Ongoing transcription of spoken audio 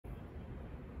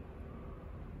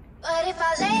But if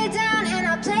I lay down and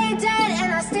I play dead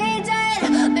and I stay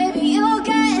dead, maybe you'll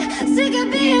get sick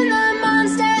of being the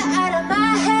monster out of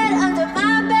my head, under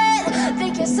my bed.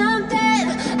 Think you're something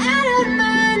out of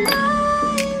my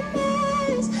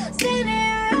nightmares,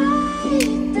 standing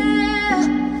right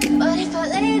there. But if I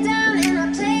lay down and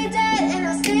I play dead and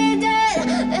I stay dead,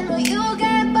 then will you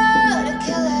get bored of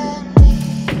killing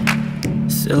me?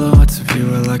 Silhouettes of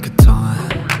you are like a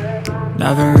taunt.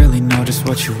 Never really know just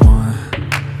what you want.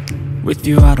 With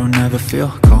you I don't ever feel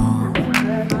calm.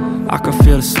 I can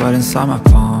feel the sweat inside my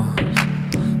palms.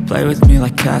 Play with me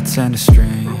like cats and a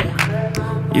string.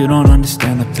 You don't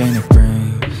understand the pain it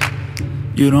brings.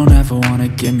 You don't ever wanna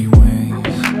give me wings.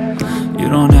 You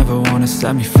don't ever wanna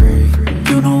set me free.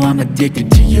 You know I'm addicted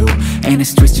to you, and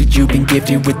it's twisted, you've been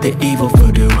gifted with the evil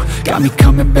voodoo. Got me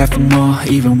coming back for more,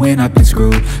 even when I've been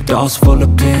screwed. Dolls full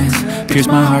of pins, pierce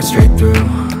my heart straight through.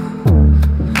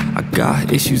 I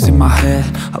got issues in my head,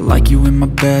 I like you in my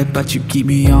bed, but you keep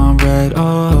me on red.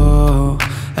 Oh,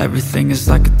 everything is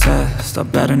like a test, I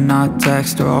better not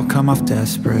text or I'll come off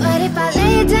desperate. But if I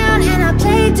lay down and I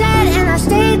play dead and I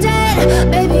stay dead,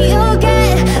 maybe you'll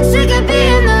get sick of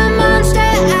being the monster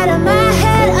out of my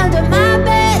head, under my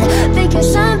bed. Think you're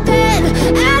something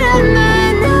out of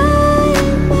my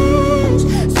nightmares,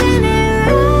 standing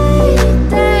right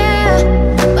there.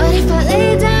 But if I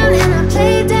lay down and I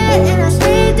play dead and I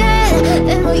stay dead,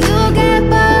 then will you get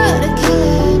bored of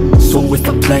killing me? So if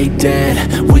I play dead,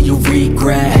 will you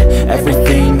regret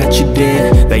everything that you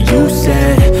did, that you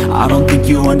said? I don't think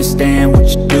you understand what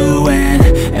you're doing,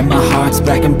 and my heart's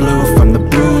black and blue from the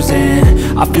bruising.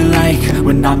 I feel like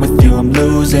when I'm with you I'm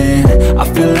losing. I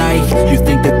feel like you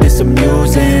think that this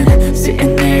amusing,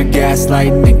 sitting there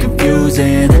gaslighting and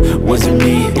confusing. Was it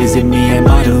me? Is it me? Am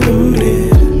I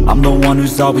deluded? I'm the one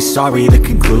who's always sorry, the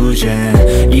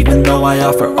conclusion, even though I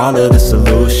offer all of the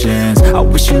solutions. I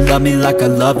wish you loved me like I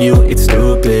love you, it's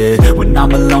stupid. When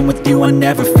I'm alone with you I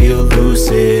never feel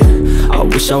lucid. I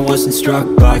wish I wasn't struck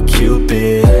by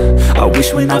Cupid. I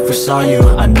wish when I first saw you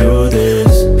I knew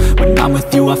this. When I'm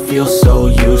with you I feel so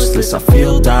useless, I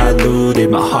feel diluted,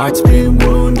 my heart's been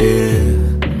wounded.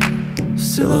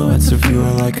 Silhouettes of you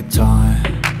are like a taunt.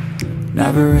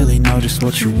 Never really know just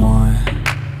what you want.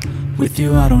 With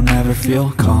you I don't ever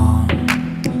feel calm.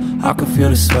 I can feel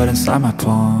the sweat inside my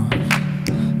palms.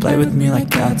 Play with me like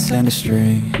cats and a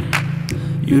string.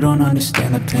 You don't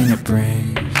understand the pain it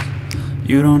brings.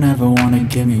 You don't ever wanna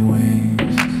give me wings.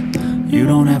 You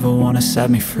don't ever wanna set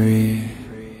me free.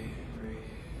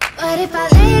 But if I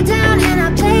lay down and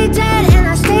I play dead and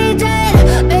I stay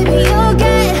dead, maybe you'll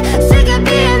get sick of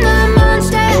being the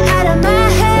monster out of my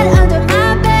head, under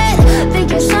my bed. Think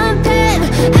you're something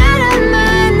out of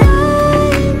my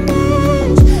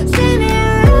nightmares,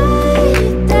 standing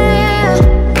right there.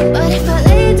 But if I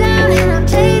lay down and I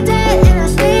play dead and I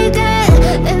stay dead,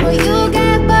 then will you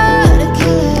get bored of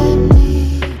killing me?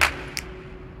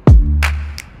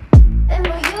 Then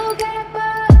will you get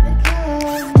bored of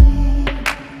killing me?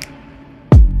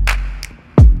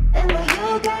 And will you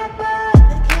get bored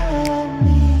of killing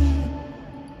me?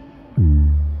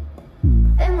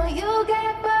 And will you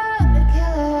get bored of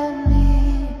killing me?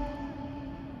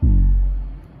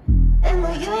 And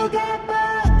will you get bored?